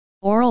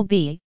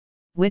Oral-B,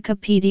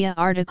 Wikipedia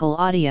article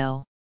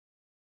audio.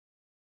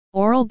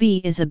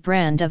 Oral-B is a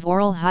brand of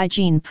oral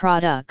hygiene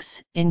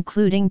products,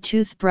 including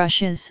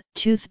toothbrushes,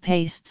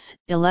 toothpastes,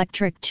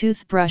 electric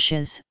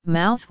toothbrushes,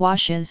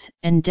 mouthwashes,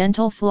 and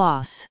dental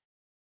floss.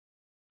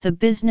 The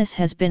business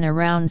has been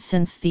around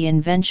since the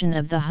invention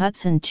of the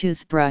Hudson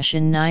toothbrush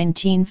in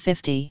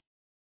 1950.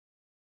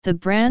 The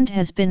brand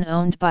has been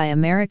owned by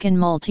American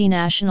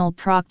multinational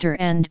Procter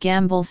 &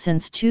 Gamble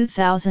since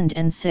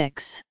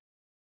 2006.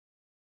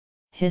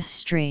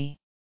 History.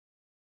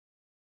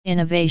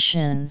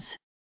 Innovations.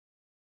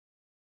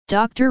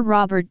 Dr.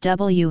 Robert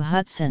W.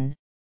 Hudson,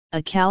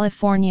 a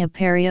California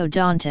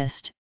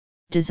periodontist,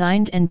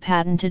 designed and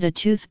patented a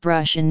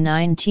toothbrush in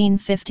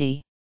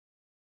 1950.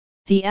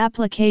 The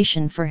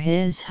application for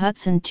his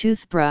Hudson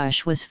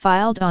toothbrush was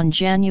filed on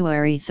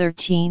January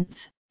 13,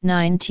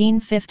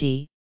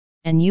 1950,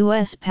 and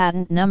U.S.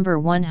 Patent number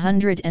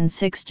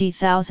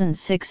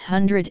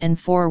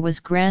 160,604 was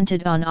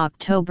granted on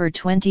October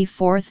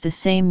 24 the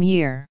same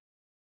year.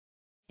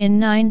 In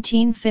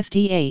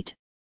 1958,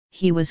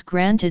 he was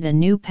granted a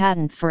new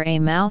patent for a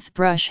mouth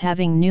brush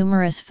having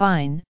numerous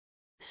fine,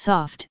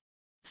 soft,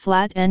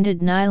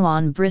 flat-ended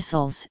nylon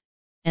bristles,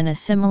 and a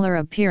similar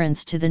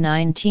appearance to the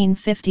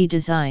 1950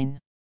 design.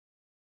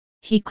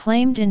 He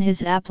claimed in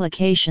his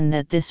application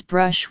that this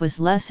brush was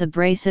less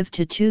abrasive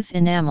to tooth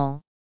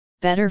enamel,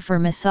 better for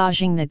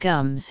massaging the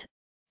gums,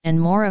 and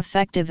more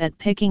effective at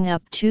picking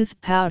up tooth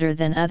powder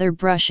than other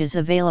brushes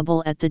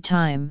available at the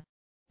time,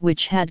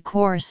 which had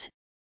coarse,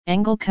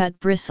 angle-cut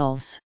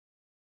bristles.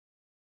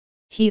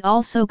 He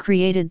also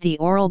created the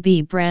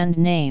Oral-B brand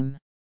name.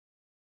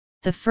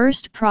 The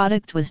first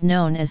product was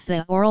known as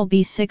the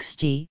Oral-B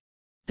 60,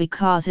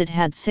 because it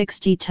had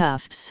 60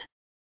 tufts.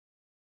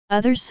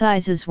 Other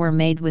sizes were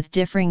made with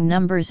differing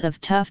numbers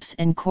of tufts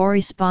and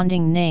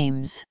corresponding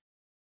names.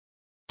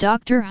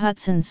 Dr.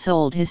 Hudson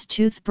sold his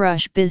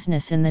toothbrush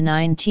business in the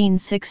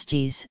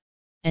 1960s,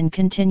 and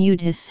continued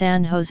his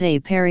San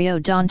Jose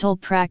periodontal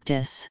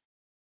practice.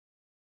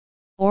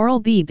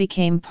 Oral-B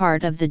became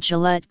part of the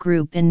Gillette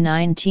Group in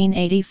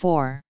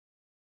 1984.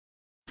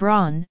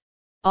 Braun,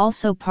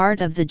 also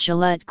part of the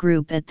Gillette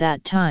Group at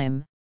that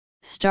time,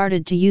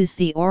 started to use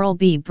the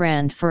Oral-B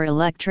brand for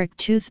electric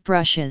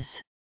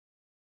toothbrushes.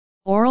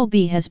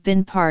 Oral-B has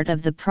been part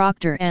of the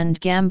Procter &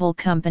 Gamble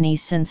company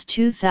since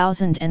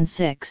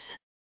 2006.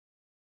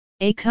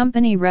 A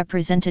company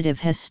representative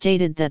has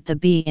stated that the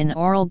B in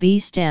Oral-B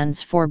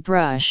stands for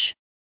brush.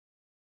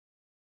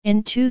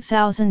 In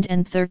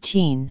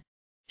 2013,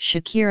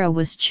 Shakira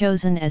was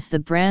chosen as the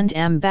brand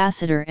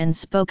ambassador and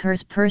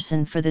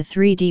spokesperson for the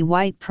 3D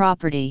White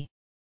property.